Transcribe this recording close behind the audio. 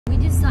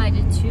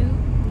decided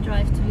to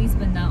drive to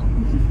Lisbon now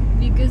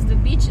because the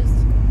beach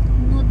is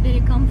not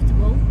very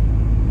comfortable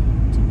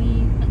to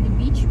be at the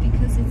beach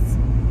because it's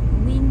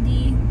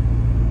windy.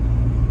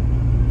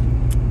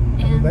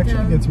 And it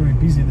actually gets very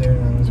busy there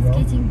now as well.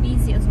 It's getting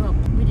busy as well.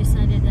 We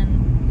decided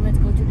then let's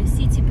go to the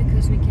city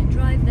because we can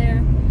drive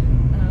there.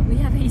 We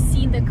have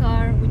AC in the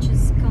car, which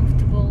is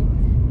comfortable,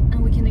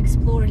 and we can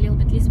explore a little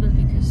bit Lisbon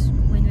because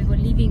when we were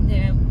living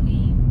there,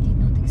 we did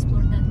not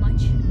explore that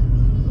much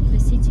of the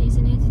city,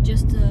 isn't it?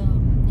 Just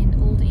in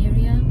old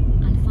area,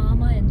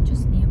 Alfama, and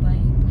just nearby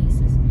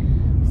places.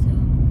 So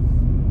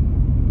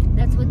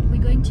that's what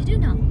we're going to do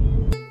now.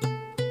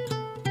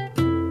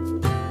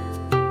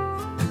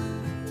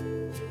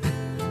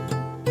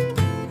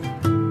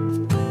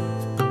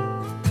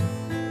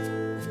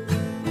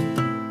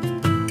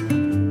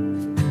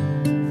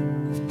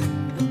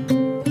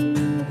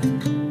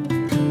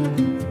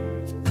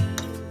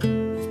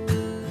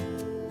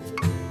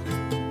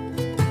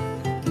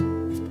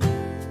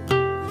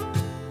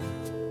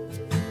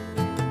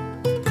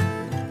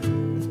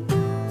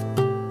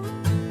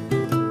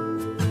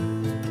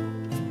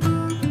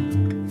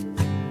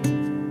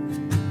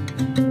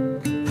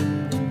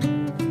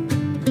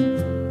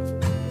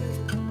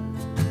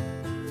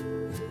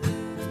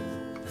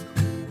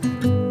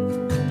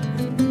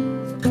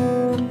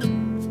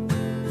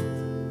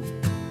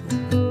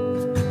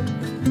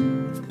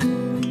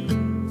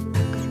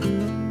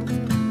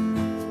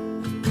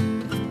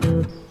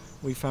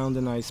 We found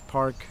a nice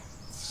park.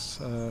 It's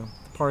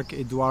Parque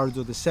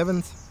Eduardo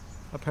VII,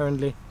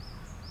 apparently.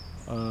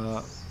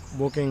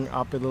 Walking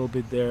up a little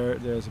bit there,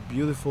 there's a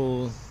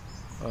beautiful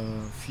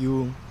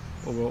view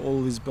over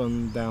all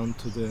Lisbon down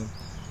to the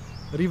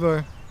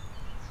river.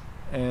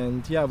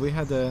 And yeah, we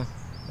had a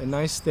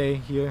nice day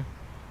here,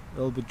 a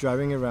little bit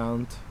driving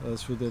around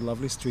through the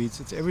lovely streets.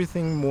 It's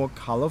everything more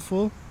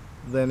colorful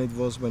than it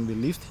was when we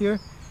lived here.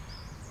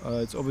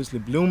 It's obviously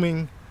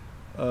blooming.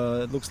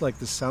 It looks like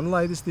the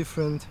sunlight is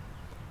different.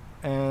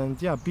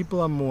 And yeah, people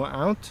are more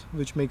out,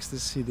 which makes the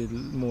city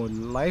more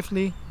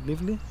lively.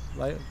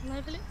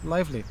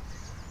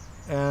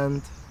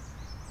 And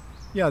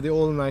yeah, they're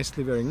all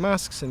nicely wearing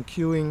masks and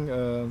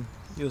queuing.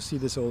 You'll see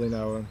this all in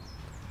our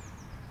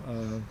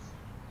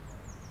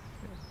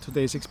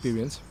today's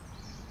experience.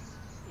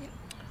 Yeah.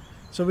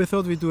 So we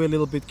thought we'd do a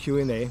little bit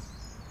Q&A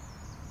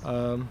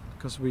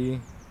because we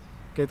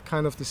get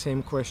kind of the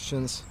same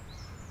questions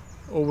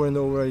over and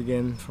over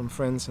again from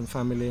friends and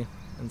family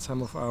and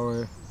some of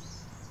our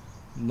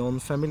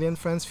non-family and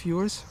friends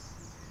viewers.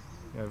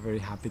 We are very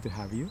happy to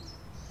have you.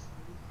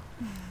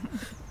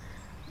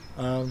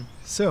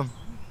 So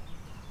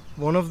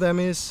one of them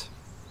is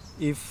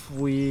if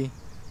we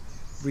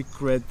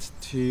regret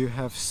to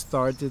have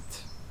started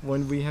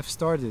when we have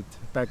started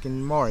back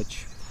in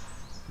March,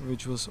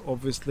 which was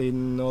obviously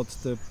not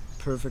the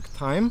perfect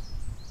time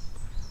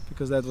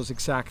because that was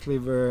exactly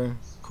where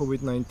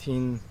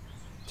COVID-19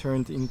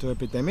 turned into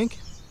epidemic.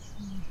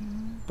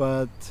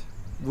 But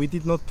we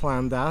did not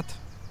plan that.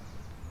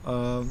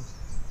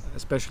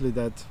 Especially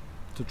that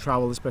to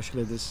travel,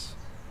 especially this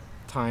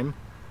time.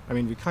 I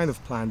mean, we kind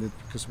of planned it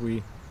because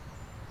we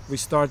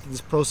started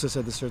this process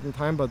at a certain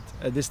time, but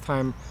at this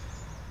time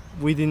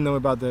we didn't know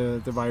about the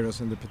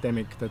virus and the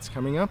epidemic that's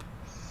coming up.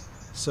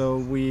 So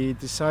we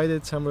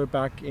decided somewhere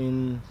back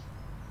in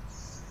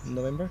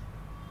November?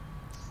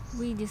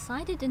 We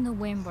decided in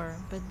November,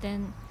 but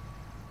then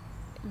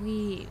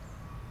we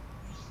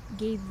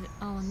gave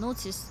our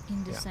notice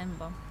in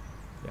December.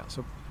 Yeah,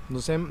 so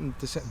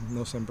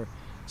December.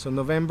 So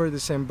November,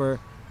 December,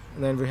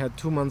 and then we had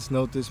 2 months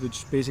notice,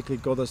 which basically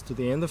got us to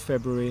the end of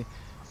February,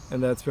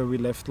 and that's where we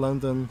left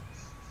London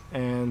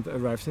and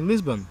arrived in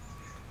Lisbon.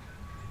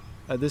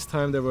 At this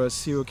time there were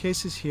 0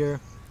 cases here,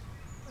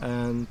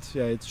 and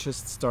yeah, it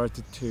just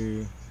started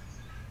to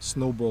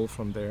snowball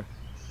from there.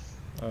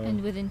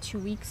 And within 2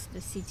 weeks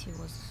the city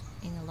was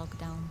in a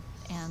lockdown,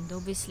 and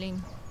obviously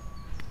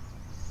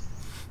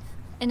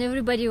and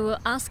everybody were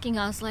asking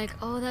us like,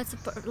 oh, that's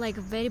like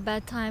a very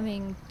bad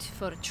timing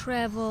for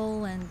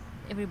travel, and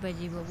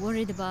everybody were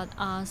worried about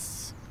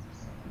us,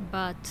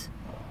 but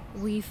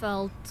we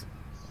felt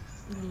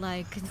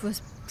like it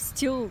was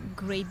still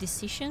great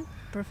decision,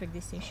 perfect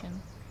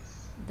decision,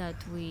 that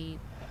we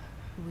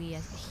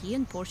are here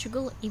in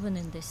Portugal even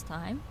in this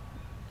time.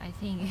 I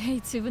think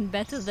it's even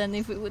better than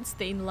if we would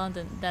stay in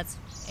London. That's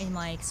in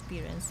my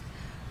experience.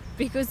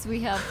 Because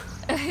we have,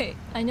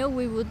 I know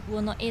we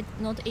were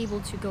not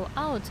able to go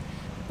out,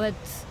 but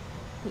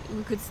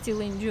we could still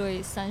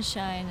enjoy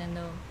sunshine and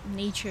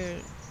nature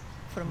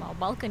from our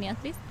balcony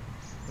at least.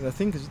 And I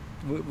think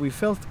we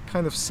felt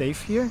kind of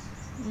safe here.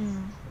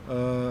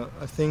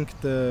 I think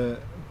the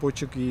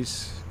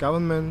Portuguese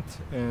government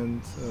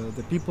and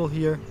the people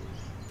here,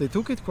 they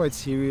took it quite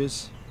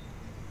serious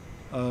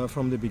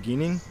from the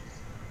beginning.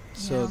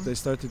 So they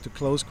started to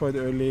close quite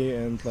early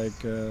and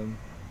like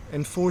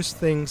enforce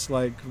things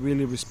like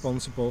really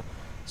responsible.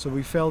 So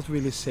we felt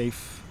really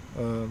safe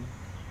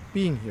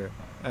being here,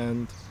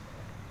 and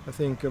I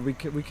think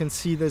we can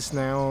see this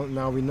now.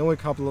 Now we know a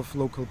couple of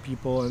local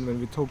people, and when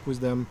we talk with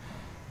them,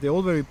 they're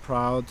all very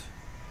proud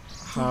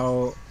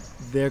how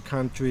their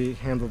country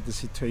handled the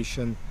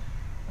situation.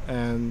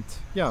 And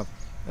yeah,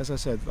 as I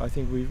said, I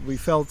think we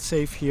felt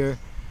safe here.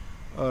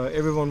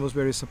 Everyone was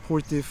very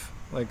supportive,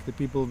 like the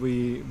people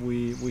we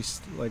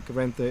like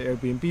rent the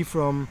Airbnb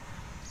from,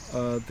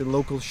 the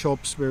local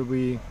shops where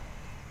we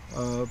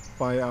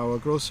buy our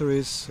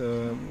groceries,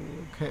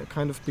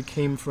 kind of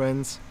became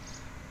friends.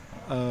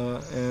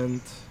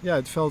 And yeah,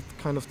 it felt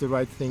kind of the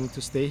right thing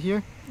to stay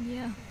here.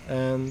 Yeah.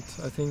 And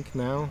I think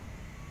now,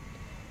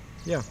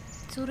 yeah.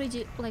 It's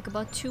already like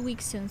about 2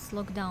 weeks since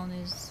lockdown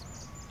is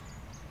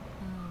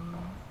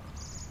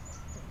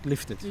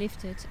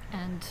lifted,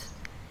 and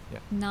yeah.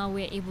 now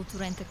we're able to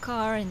rent a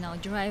car and now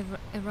drive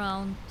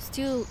around,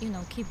 still, you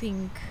know,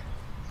 keeping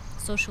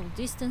social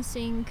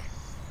distancing,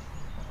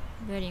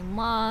 wearing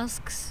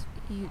masks,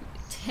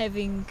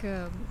 having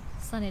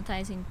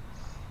sanitizing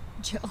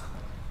gel.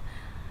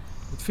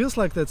 It feels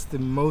like that's the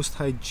most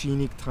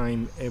hygienic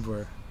time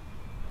ever.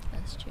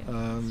 That's true.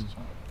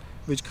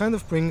 Which kind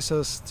of brings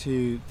us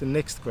to the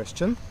next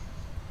question,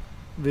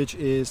 which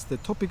is the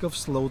topic of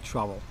slow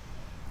travel.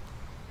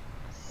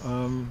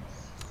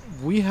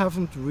 We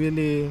haven't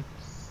really,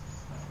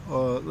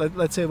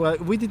 let's say, well,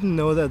 we didn't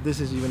know that this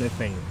is even a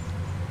thing.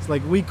 It's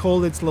like we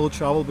call it slow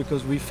travel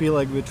because we feel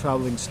like we're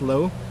traveling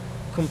slow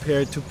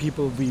compared to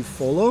people we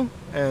follow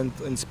and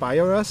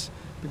inspire us,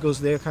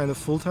 because they're kind of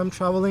full-time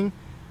traveling,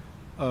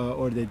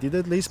 or they did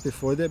at least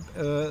before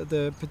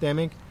the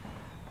pandemic.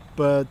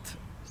 But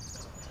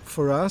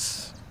for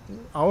us,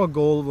 our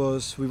goal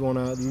was we want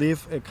to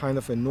live a kind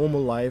of a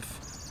normal life.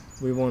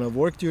 We want to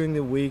work during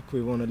the week.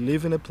 We want to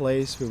live in a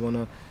place. We want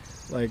to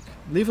like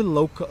live a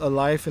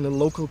life in a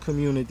local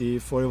community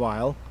for a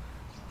while,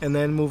 and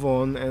then move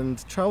on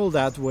and travel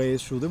that way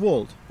through the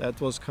world. That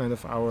was kind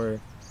of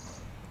our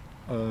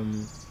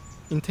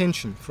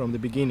intention from the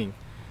beginning.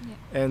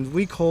 Yeah. And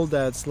we call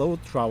that slow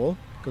travel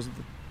because it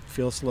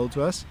feels slow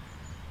to us.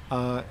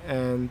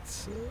 And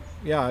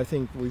yeah, I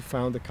think we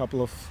found a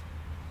couple of,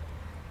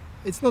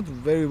 it's not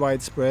very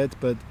widespread,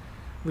 but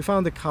we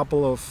found a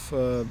couple of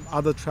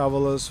other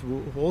travelers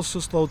who also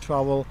slow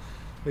travel.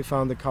 We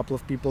found a couple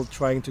of people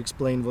trying to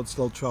explain what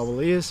slow travel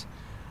is.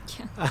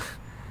 Yeah.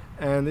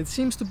 And it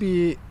seems to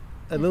be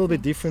a little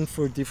bit different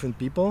for different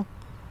people.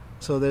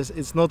 So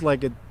it's not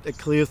like a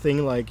clear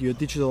thing like you're a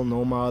digital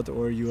nomad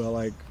or you are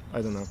like,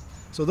 I don't know.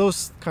 So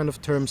those kind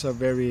of terms are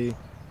very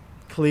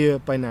clear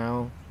by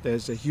now.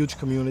 There's a huge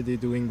community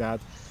doing that.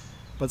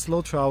 But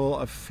slow travel,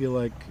 I feel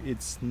like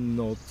it's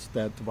not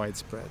that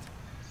widespread.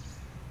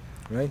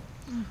 Right?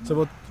 Mm-hmm.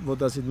 So what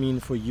does it mean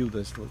for you,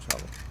 the slow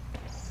travel?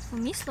 For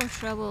me, slow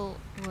travel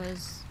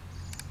was,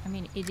 I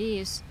mean, it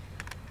is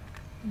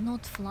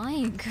not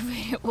flying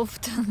very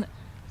often.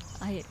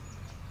 I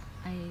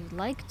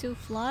like to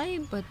fly,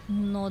 but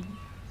not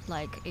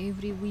like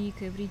every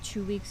week, every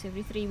 2 weeks,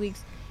 every 3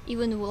 weeks,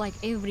 even like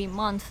every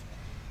month.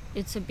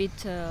 It's a bit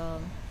too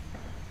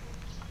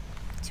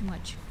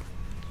much.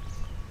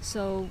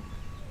 So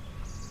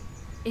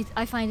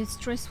I find it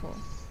stressful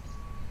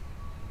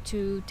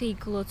to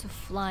take lots of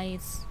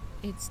flights.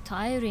 It's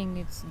tiring,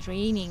 it's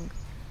draining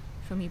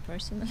for me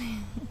personally.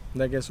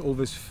 I guess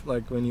always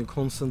like when you're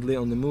constantly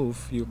on the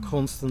move, you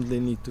constantly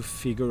need to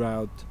figure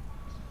out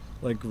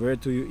like where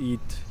do you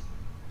eat,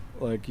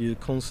 like you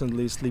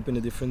constantly sleep in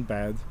a different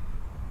bed.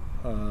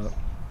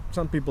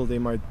 Some people, they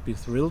might be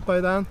thrilled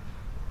by that,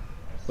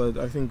 but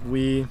I think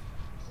we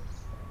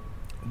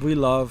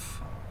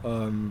love,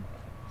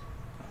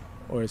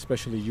 or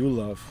especially you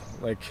love,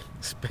 like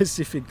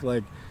specific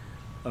like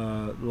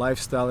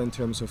lifestyle in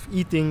terms of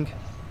eating,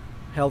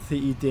 healthy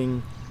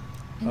eating.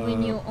 And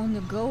when you're on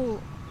the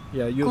go,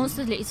 yeah,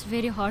 constantly, it's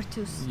very hard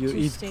to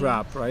eat stay.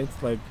 crap, right?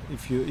 Like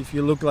if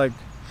you look like,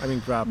 I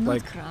mean crap, not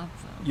like crap,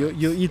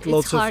 you eat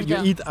lots of, you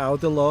eat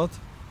out a lot,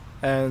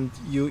 and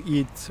you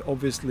eat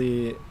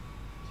obviously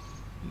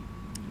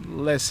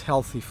less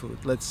healthy food.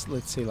 Let's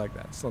say like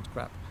that. It's not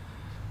crap.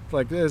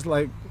 Like there's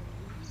like,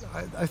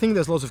 I think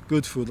there's lots of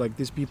good food. Like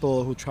these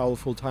people who travel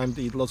full time,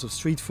 they eat lots of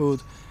street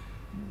food.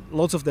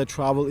 Lots of their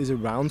travel is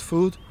around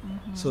food,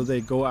 so they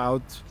go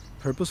out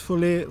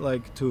purposefully,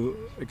 like to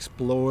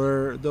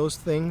explore those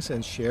things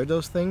and share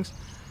those things.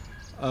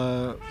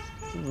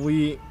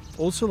 We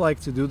also like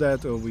to do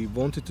that, or we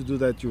wanted to do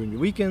that during the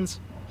weekends,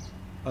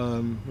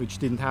 which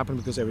didn't happen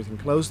because everything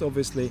closed,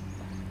 obviously.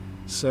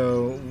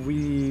 So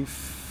we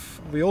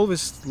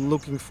always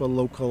looking for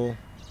local,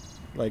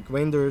 like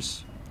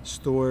vendors,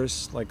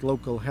 stores, like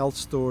local health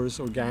stores,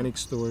 organic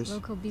stores,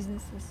 local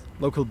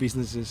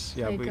businesses.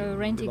 Yeah, like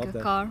renting a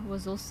car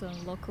was also a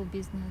local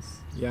business.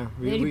 Yeah,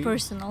 very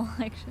personal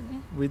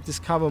actually. We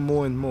discover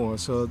more and more.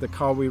 So the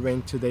car we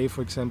rent today,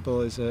 for example,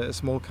 is a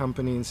small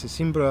company in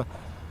Sesimbra.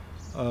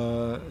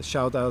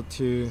 Shout out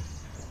to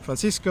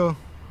Francisco,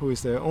 who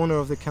is the owner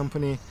of the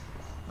company.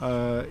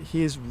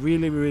 He is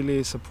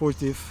really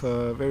supportive,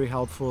 very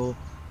helpful.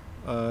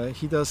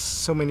 He does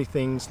so many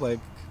things, like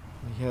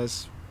he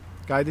has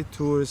guided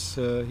tours,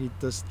 he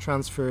does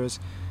transfers,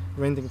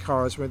 renting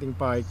cars, renting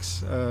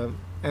bikes,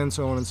 and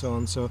so on and so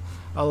on. So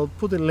I'll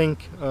put a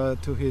link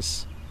to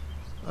his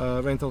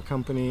rental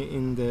company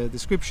in the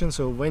description.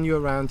 So when you're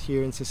around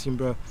here in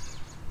Sesimbra,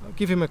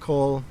 give him a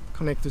call,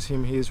 connect with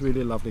him. He is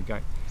really a lovely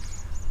guy.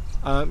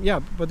 Yeah,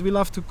 but we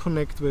love to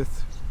connect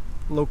with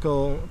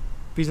local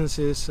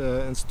businesses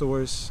and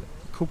stores,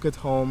 cook at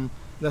home.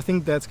 And I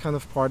think that's kind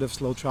of part of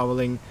slow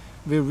traveling.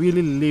 We're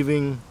really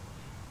living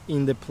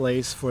in the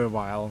place for a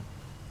while.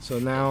 So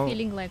now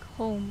feeling like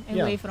home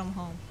Yeah. away from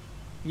home.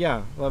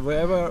 yeah, well,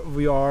 wherever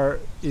we are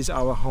is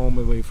our home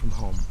away from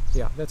home.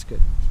 Yeah, that's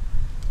good.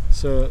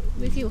 So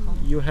We feel home.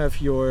 you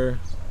have your,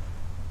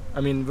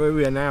 I mean, where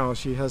we are now,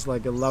 she has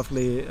like a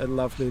lovely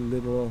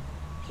little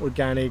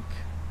organic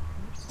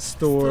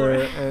store,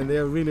 and they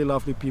are really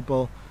lovely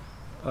people.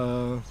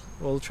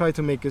 We'll try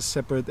to make a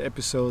separate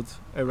episode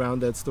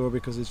around that store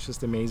because it's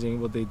just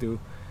amazing what they do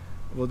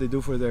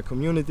for their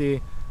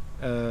community,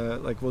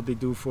 like what they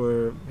do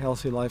for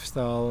healthy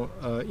lifestyle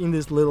in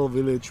this little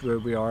village where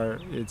we are.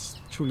 It's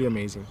truly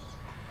amazing.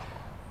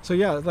 So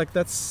yeah, like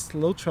that's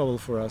slow travel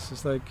for us.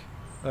 It's like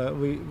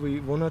we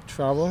want to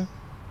travel.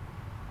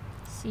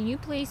 See new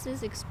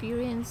places,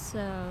 experience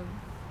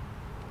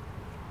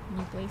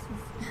new places.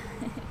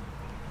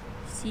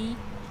 See,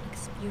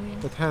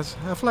 experience. But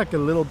have like a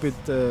little bit.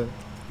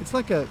 It's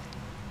like I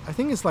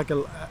think it's like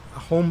a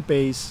home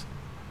base,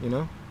 you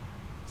know.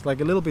 It's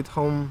like a little bit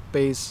home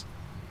base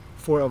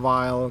for a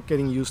while,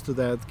 getting used to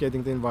that,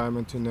 getting the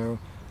environment to know,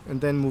 and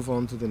then move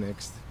on to the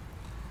next.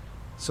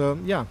 So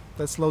yeah,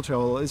 that's slow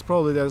travel.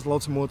 There's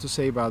lots more to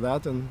say about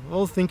that, and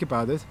we'll think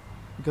about it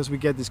because we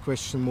get this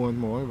question more and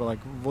more. We're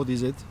like, what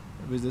is it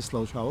with this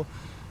slow travel?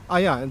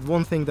 Yeah, and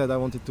one thing that I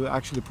wanted to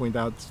actually point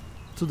out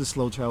to the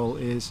slow travel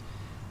is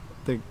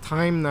the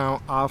time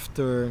now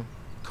after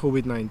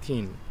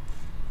COVID-19,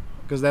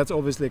 because that's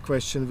obviously a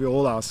question we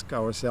all ask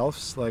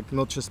ourselves, like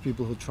not just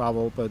people who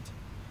travel, but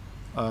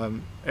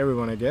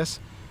everyone, I guess.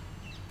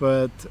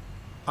 But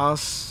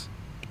us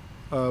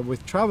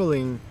with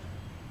traveling,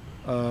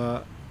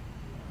 there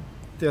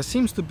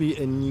seems to be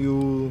a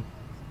new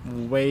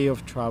way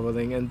of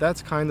traveling, and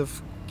that's kind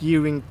of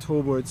gearing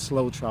towards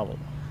slow travel.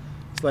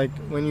 It's like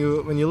when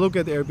you look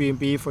at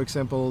Airbnb, for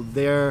example,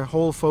 their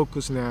whole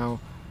focus now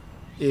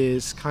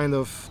is kind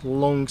of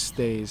long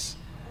stays,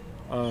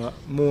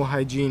 more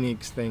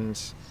hygienic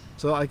things.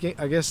 So I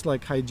guess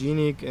like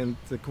hygienic and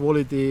the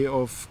quality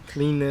of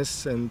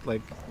cleanness and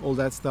like all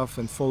that stuff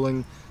and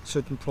following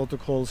certain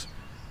protocols,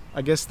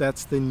 I guess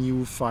that's the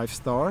new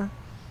 5-star.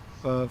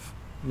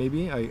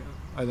 Maybe I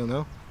don't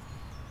know.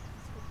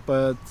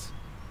 But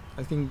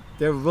I think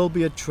there will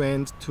be a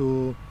trend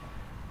to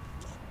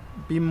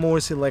be more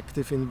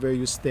selective in where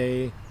you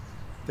stay,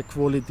 the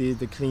quality,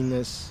 the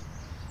cleanness,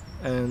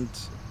 and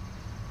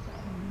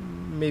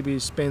maybe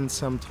spend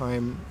some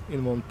time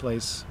in one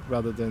place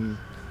rather than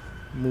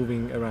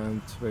moving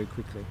around very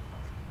quickly.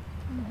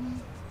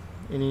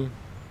 Mm-hmm. Any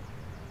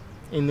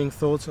ending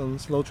thoughts on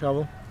slow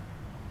travel?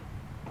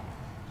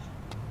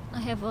 I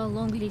have a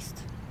long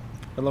list.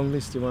 A long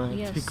list. You want to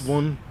Yes. pick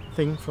one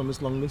thing from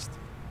this long list?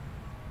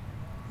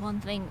 One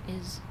thing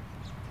is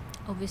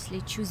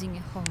obviously choosing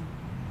a home.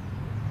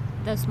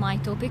 That's my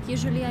topic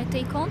usually I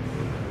take on.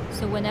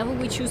 So whenever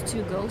we choose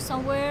to go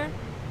somewhere,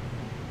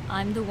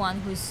 I'm the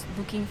one who's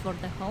looking for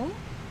the home,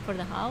 for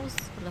the house,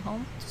 for the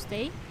home to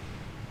stay.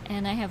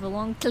 And I have a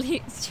long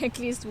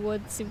checklist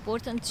what's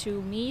important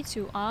to me,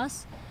 to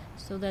us,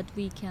 so that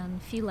we can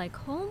feel like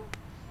home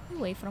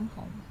away from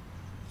home.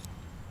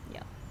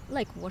 Yeah,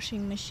 like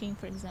washing machine,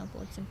 for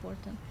example, it's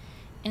important.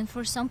 And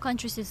for some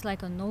countries it's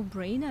like a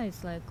no-brainer.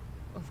 It's like,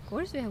 of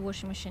course we have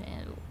washing machine.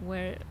 And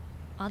where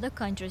other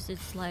countries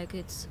it's like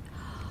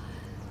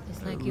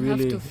you have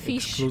really to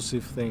fish.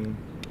 exclusive thing.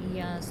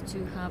 Yes,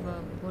 to have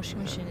a washing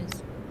machine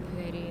is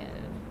very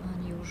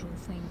unusual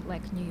thing,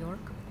 like New York,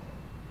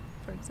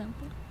 for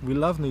example. We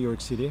love New York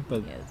City,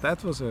 but Yes.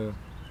 that was a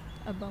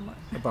bummer.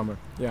 bummer.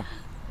 Yeah.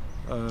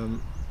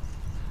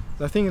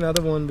 I think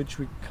another one which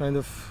we kind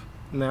of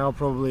now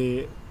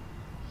probably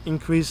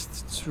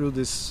increased through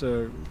this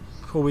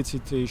COVID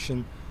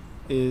situation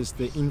is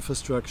the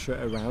infrastructure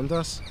around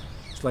us.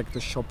 It's like the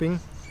shopping.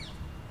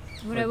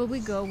 Wherever we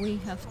go, we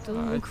have to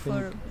look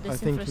for this I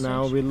think now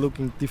infrastructure. we're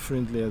looking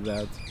differently at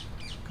that.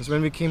 Because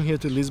when we came here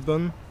to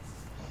Lisbon,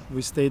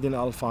 we stayed in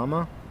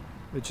Alfama,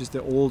 which is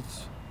the old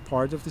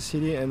part of the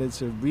city, and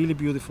it's a really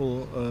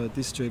beautiful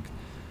district.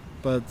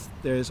 But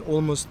there's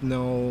almost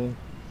no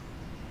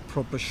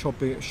proper shop,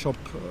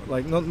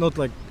 like not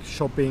like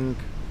shopping,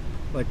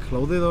 like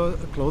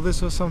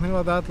clothes or something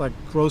like that, like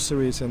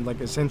groceries and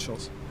like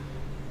essentials.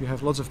 You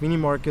have lots of mini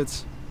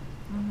markets,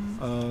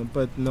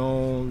 but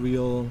no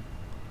real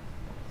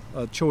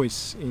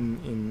choice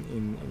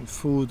in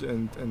food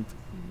and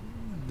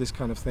this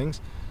kind of things.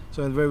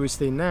 So and where we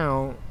stay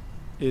now,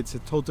 it's a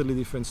totally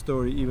different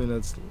story, even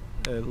it's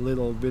a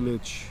little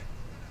village,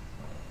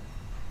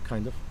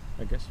 kind of,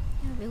 I guess,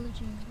 Yeah,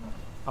 villaging as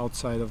well.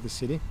 outside of the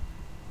city.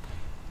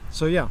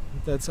 So yeah,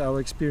 that's our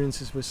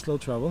experiences with slow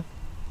travel.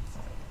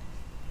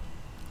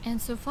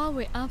 And so far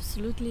we're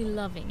absolutely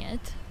loving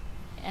it,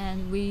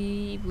 and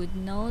we would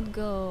not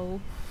go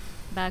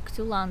back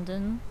to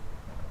London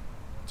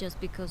just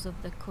because of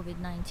the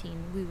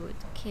COVID-19, we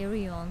would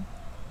carry on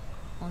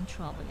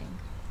traveling.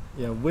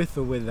 Yeah, with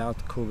or without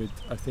COVID,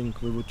 I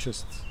think we would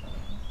just...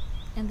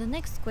 And the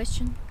next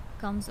question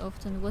comes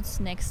often, what's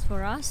next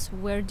for us?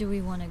 Where do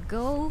we want to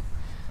go?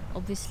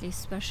 Obviously,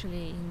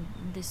 especially in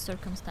these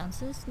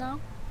circumstances now.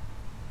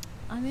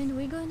 I mean,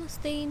 we're gonna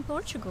stay in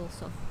Portugal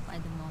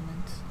at the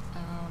moment.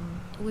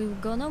 We're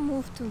gonna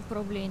move to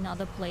probably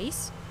another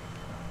place,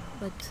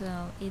 but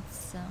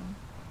it's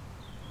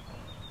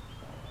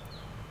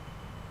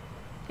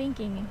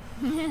thinking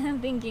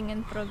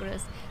in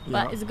progress.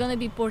 But Yeah. it's gonna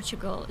be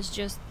Portugal. It's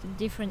just a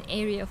different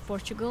area of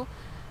Portugal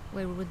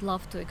where we would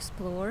love to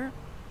explore.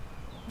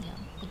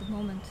 Yeah, at the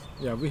moment.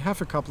 Yeah, we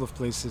have a couple of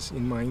places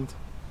in mind,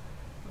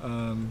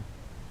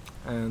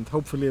 and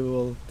hopefully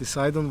we'll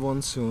decide on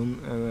one soon,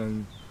 and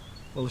then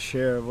we'll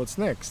share what's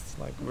next,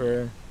 like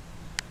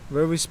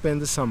where we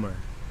spend the summer.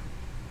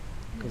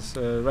 Because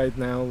right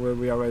now, where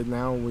we are right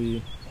now,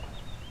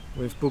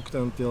 we've booked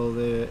until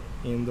the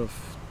end of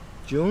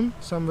June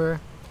somewhere.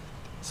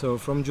 So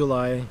from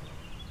July,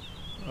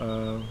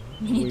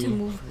 We need to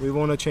move. We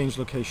want to change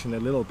location a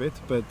little bit,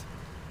 but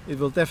it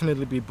will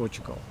definitely be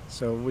Portugal.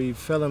 So we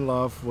fell in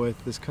love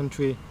with this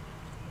country.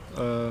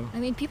 I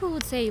mean, people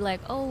would say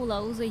like, "Oh,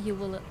 Lausa, you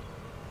will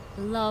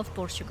love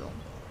Portugal,"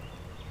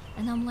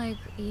 and I'm like,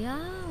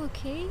 "Yeah,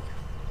 okay."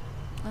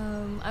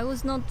 I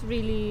was not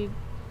really,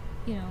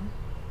 you know.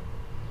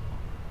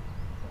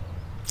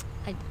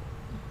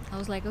 I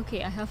was like,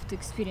 "Okay, I have to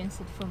experience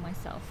it for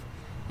myself."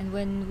 And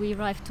when we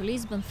arrived to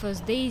Lisbon,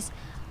 first days,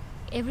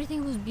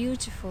 everything was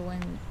beautiful,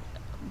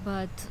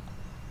 but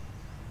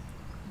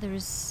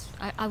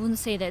I wouldn't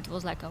say that it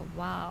was like a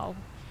wow.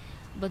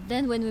 But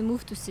then when we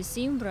moved to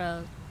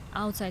Sesimbra,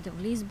 outside of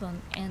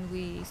Lisbon, and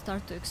we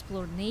start to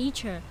explore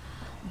nature,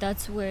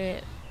 that's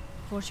where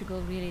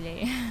Portugal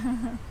really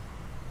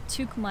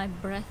took my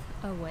breath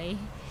away,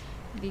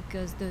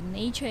 because the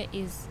nature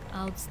is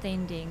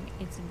outstanding.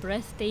 It's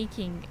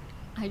breathtaking.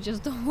 I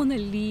just don't want to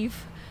leave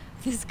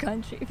this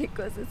country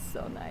because it's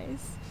so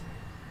nice.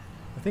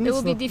 I think It it's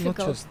will be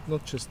difficult.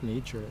 not just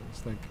nature.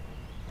 It's like,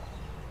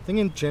 I think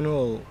in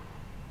general,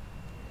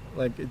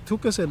 like it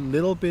took us a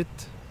little bit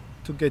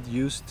to get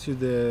used to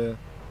the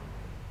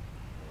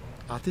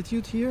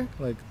attitude here,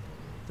 like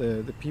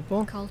the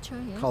people,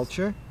 Culture, yes.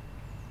 culture.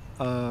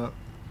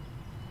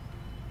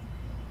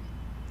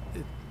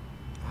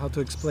 How to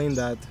explain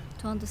that?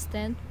 To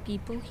understand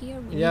people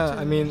here, we need Yeah,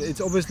 to I mean,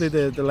 it's obviously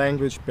the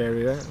language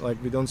barrier. Like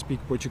we don't speak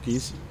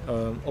Portuguese,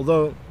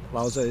 although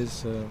Lausa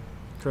is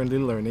currently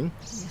learning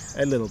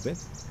Yeah. a little bit.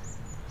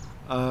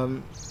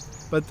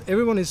 But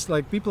everyone is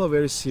like, people are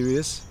very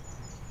serious,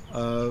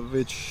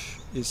 which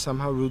is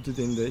somehow rooted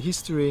in the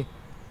history.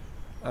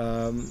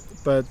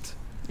 But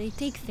They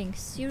take things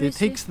they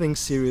seriously. take things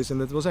serious, and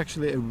that was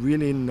actually a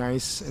really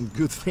nice and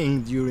good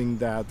thing during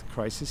that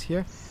crisis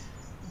here,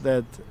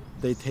 that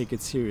they take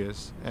it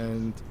serious,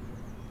 and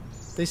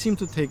they seem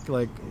to take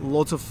like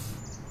lots of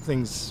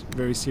things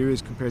very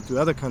serious compared to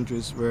other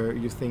countries where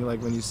you think like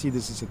when you see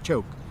this is a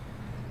joke,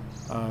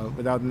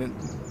 without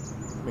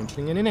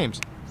mentioning any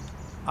names.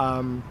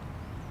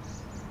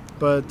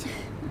 But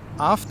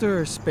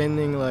after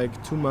spending like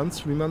 2 months,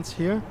 3 months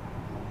here,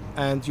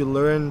 and you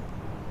learn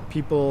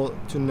people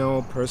to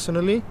know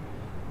personally,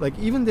 like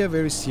even they're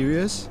very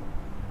serious,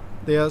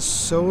 they are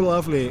so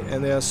lovely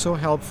and they are so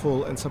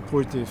helpful and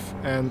supportive,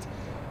 and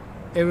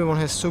everyone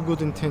has so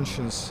good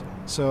intentions,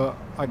 so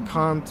I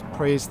can't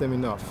praise them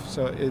enough.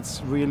 So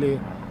it's really,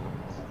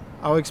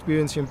 our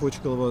experience here in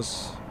Portugal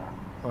was,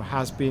 or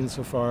has been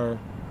so far,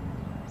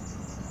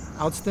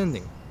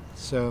 outstanding.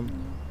 So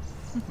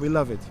we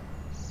love it.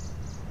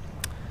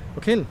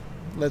 Okay,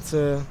 let's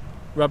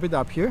wrap it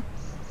up here.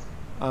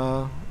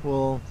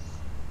 We'll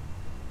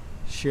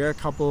share a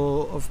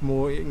couple of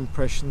more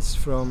impressions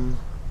from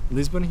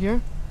Lisbon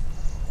here.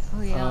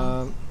 Oh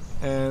yeah.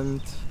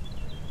 And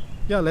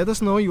yeah, let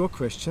us know your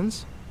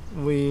questions.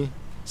 We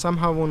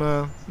somehow want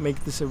to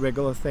make this a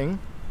regular thing.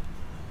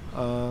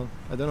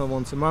 I don't know,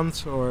 once a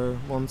month or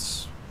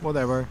once,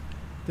 whatever.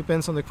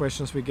 Depends on the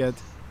questions we get.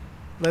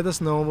 Let us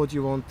know what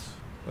you want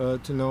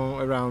to know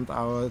around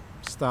our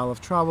style of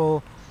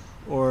travel,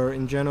 or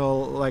in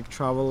general, like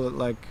travel,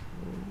 like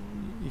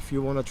if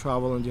you want to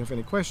travel and you have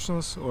any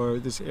questions, or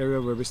this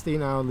area where we stay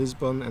now,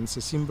 Lisbon and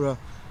Sesimbra.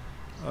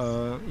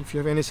 If you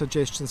have any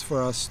suggestions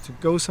for us to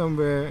go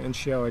somewhere and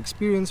share our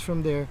experience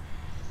from there,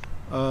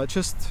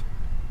 just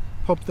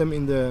pop them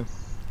in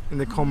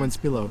the comments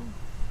below,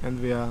 and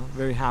we are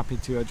very happy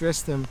to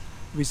address them,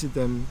 visit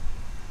them,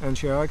 and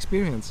share our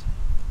experience.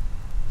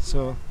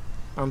 So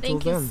until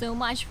Thank then, you so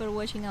much for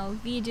watching our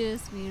videos.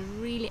 We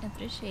really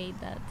appreciate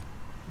that.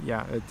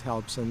 yeah, it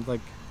helps, and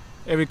like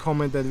every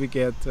comment that we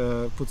get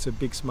puts a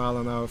big smile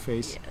on our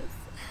face. Yes.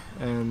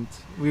 And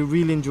we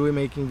really enjoy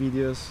making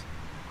videos.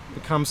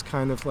 Becomes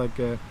kind of like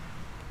a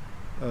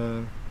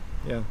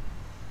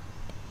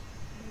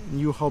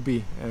new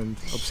hobby and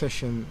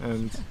obsession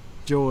and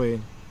joy.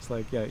 It's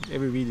like, yeah,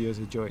 every video is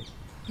a joy.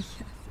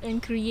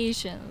 In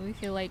creation, we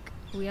feel like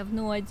we have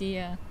no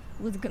idea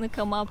what's gonna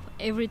come up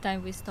every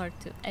time we start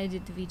to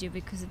edit the video,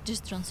 because it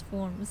just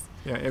transforms.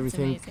 Yeah,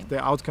 everything, amazing.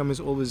 the outcome is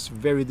always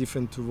very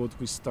different to what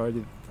we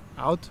started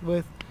out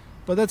with,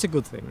 but that's a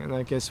good thing, and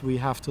I guess we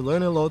have to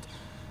learn a lot.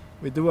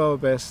 We do our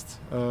best.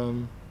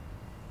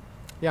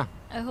 Yeah.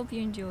 I hope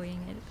you're enjoying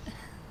it.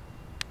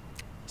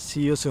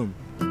 See you soon.